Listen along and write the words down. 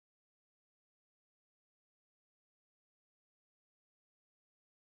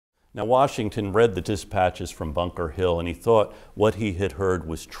Now, Washington read the dispatches from Bunker Hill, and he thought what he had heard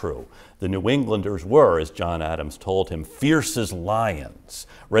was true. The New Englanders were, as John Adams told him, fierce as lions,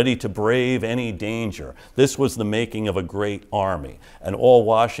 ready to brave any danger. This was the making of a great army, and all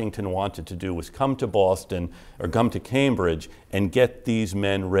Washington wanted to do was come to Boston, or come to Cambridge, and get these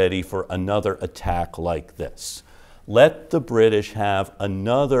men ready for another attack like this. Let the British have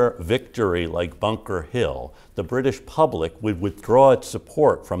another victory like Bunker Hill. The British public would withdraw its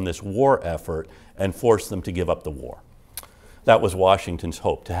support from this war effort and force them to give up the war. That was Washington's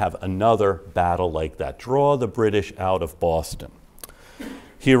hope, to have another battle like that, draw the British out of Boston.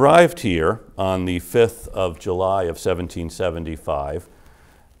 He arrived here on the 5th of July of 1775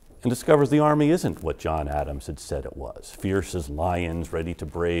 and discovers the army isn't what John Adams had said it was, fierce as lions, ready to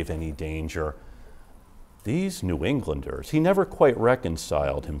brave any danger. These New Englanders, he never quite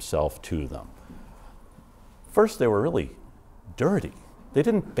reconciled himself to them. First, they were really dirty. They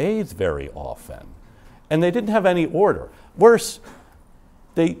didn't bathe very often, and they didn't have any order. Worse,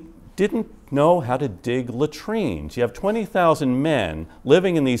 they didn't know how to dig latrines. You have 20,000 men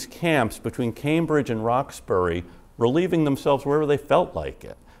living in these camps between Cambridge and Roxbury, relieving themselves wherever they felt like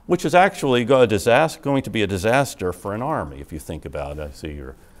it, which is actually going to be a disaster for an army, if you think about it. I see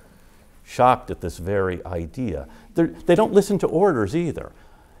you're shocked at this very idea. They don't listen to orders either.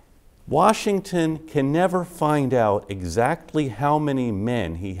 Washington can never find out exactly how many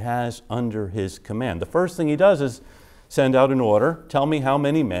men he has under his command. The first thing he does is send out an order, tell me how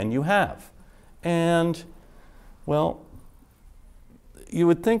many men you have. And, well, you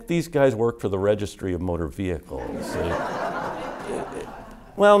would think these guys work for the Registry of Motor Vehicles.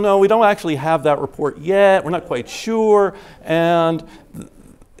 Well, no, we don't actually have that report yet. We're not quite sure. And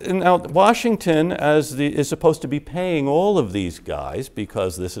now, Washington is supposed to be paying all of these guys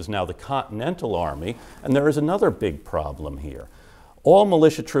because this is now the Continental Army, and there is another big problem here. All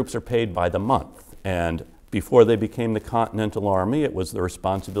militia troops are paid by the month, and before they became the Continental Army, it was the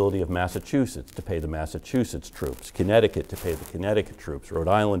responsibility of Massachusetts to pay the Massachusetts troops, Connecticut to pay the Connecticut troops, Rhode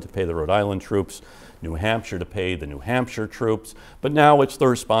Island to pay the Rhode Island troops, New Hampshire to pay the New Hampshire troops, but now it's the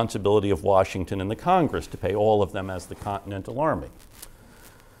responsibility of Washington and the Congress to pay all of them as the Continental Army.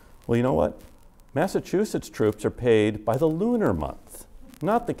 Well, you know what? Massachusetts troops are paid by the lunar month,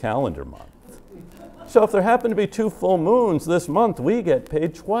 not the calendar month. So if there happen to be 2 full moons this month, we get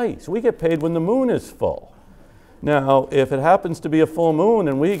paid twice. We get paid when the moon is full. Now, if it happens to be a full moon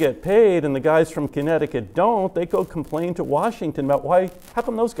and we get paid and the guys from Connecticut don't, they go complain to Washington about how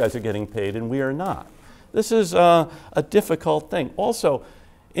come those guys are getting paid and we are not? This is a difficult thing. Also,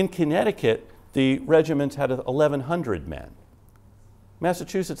 in Connecticut, the regiments had 1,100 men.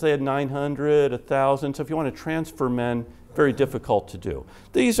 Massachusetts, they had 900, 1,000, so if you want to transfer men, very difficult to do.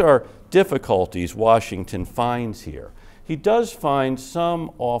 These are difficulties Washington finds here. He does find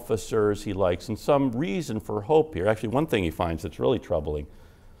some officers he likes and some reason for hope here. Actually, one thing he finds that's really troubling,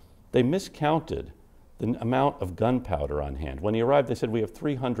 they miscounted the amount of gunpowder on hand. When he arrived, they said, we have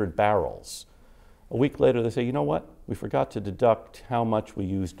 300 barrels. A week later, they say, you know what? We forgot to deduct how much we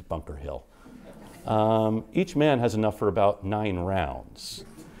used at Bunker Hill. Each man has enough for about 9 rounds.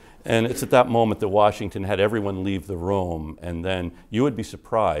 And it's at that moment that Washington had everyone leave the room, and then you would be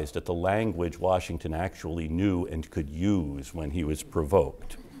surprised at the language Washington actually knew and could use when he was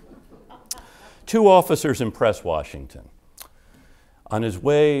provoked. 2 officers impress Washington. On his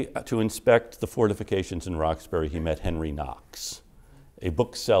way to inspect the fortifications in Roxbury, he met Henry Knox, a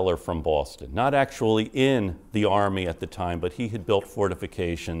bookseller from Boston, not actually in the army at the time, but he had built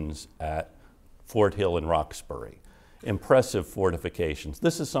fortifications at Fort Hill and Roxbury. Impressive fortifications.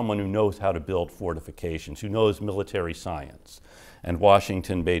 This is someone who knows how to build fortifications, who knows military science. And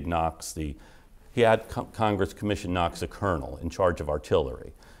Washington made Knox he had Congress commission Knox a colonel in charge of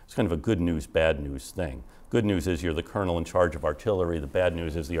artillery. It's kind of a good news, bad news thing. Good news is you're the colonel in charge of artillery. The bad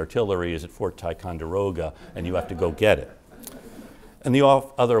news is the artillery is at Fort Ticonderoga and you have to go get it. And the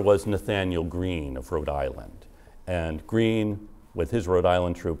other was Nathaniel Greene of Rhode Island. And Greene, with his Rhode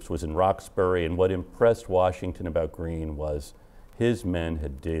Island troops, was in Roxbury, and what impressed Washington about Greene was his men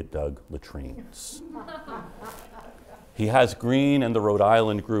had dug latrines. He has Greene and the Rhode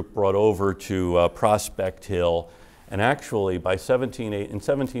Island group brought over to Prospect Hill, and actually in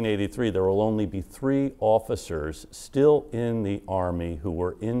 1783 there will only be 3 officers still in the Army who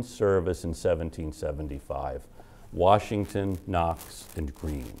were in service in 1775, Washington, Knox, and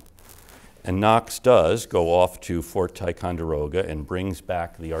Greene. And Knox does go off to Fort Ticonderoga and brings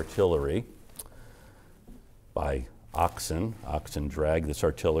back the artillery by oxen. Oxen drag this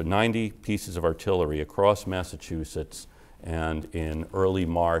artillery, 90 pieces of artillery across Massachusetts, and in early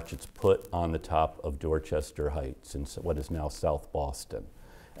March it's put on the top of Dorchester Heights in what is now South Boston.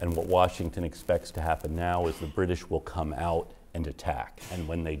 And what Washington expects to happen now is the British will come out and attack. And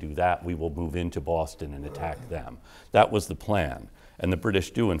when they do that, we will move into Boston and attack them. That was the plan. And the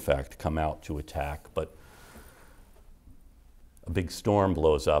British do, in fact, come out to attack, but a big storm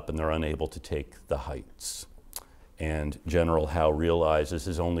blows up and they're unable to take the heights. And General Howe realizes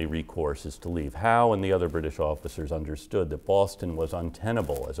his only recourse is to leave. Howe and the other British officers understood that Boston was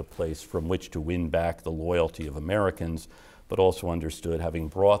untenable as a place from which to win back the loyalty of Americans, but also understood, having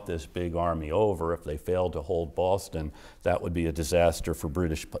brought this big army over, if they failed to hold Boston, that would be a disaster for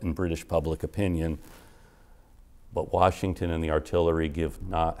British public opinion. But Washington and the artillery give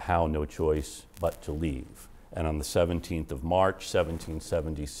Howe no choice but to leave. And on the 17th of March,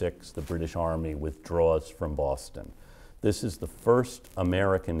 1776, the British Army withdraws from Boston. This is the first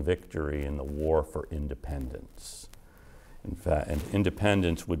American victory in the War for Independence. In fact, and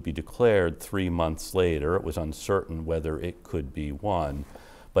independence would be declared 3 months later. It was uncertain whether it could be won.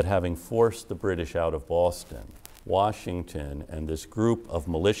 But having forced the British out of Boston, Washington and this group of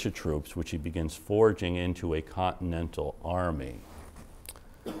militia troops, which he begins forging into a continental army,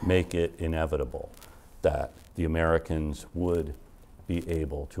 make it inevitable that the Americans would be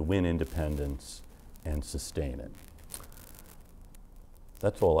able to win independence and sustain it.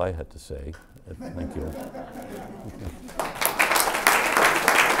 That's all I had to say. Thank you.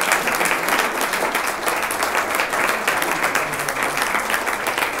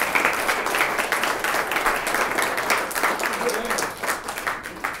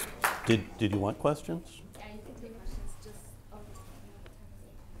 Did you want questions? Yeah, you can take questions. Just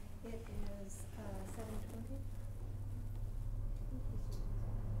it is 7:20.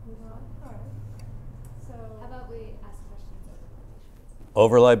 All right. So how about we ask questions over libations?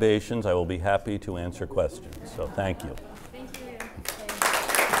 Over libations, I will be happy to answer questions. So thank you.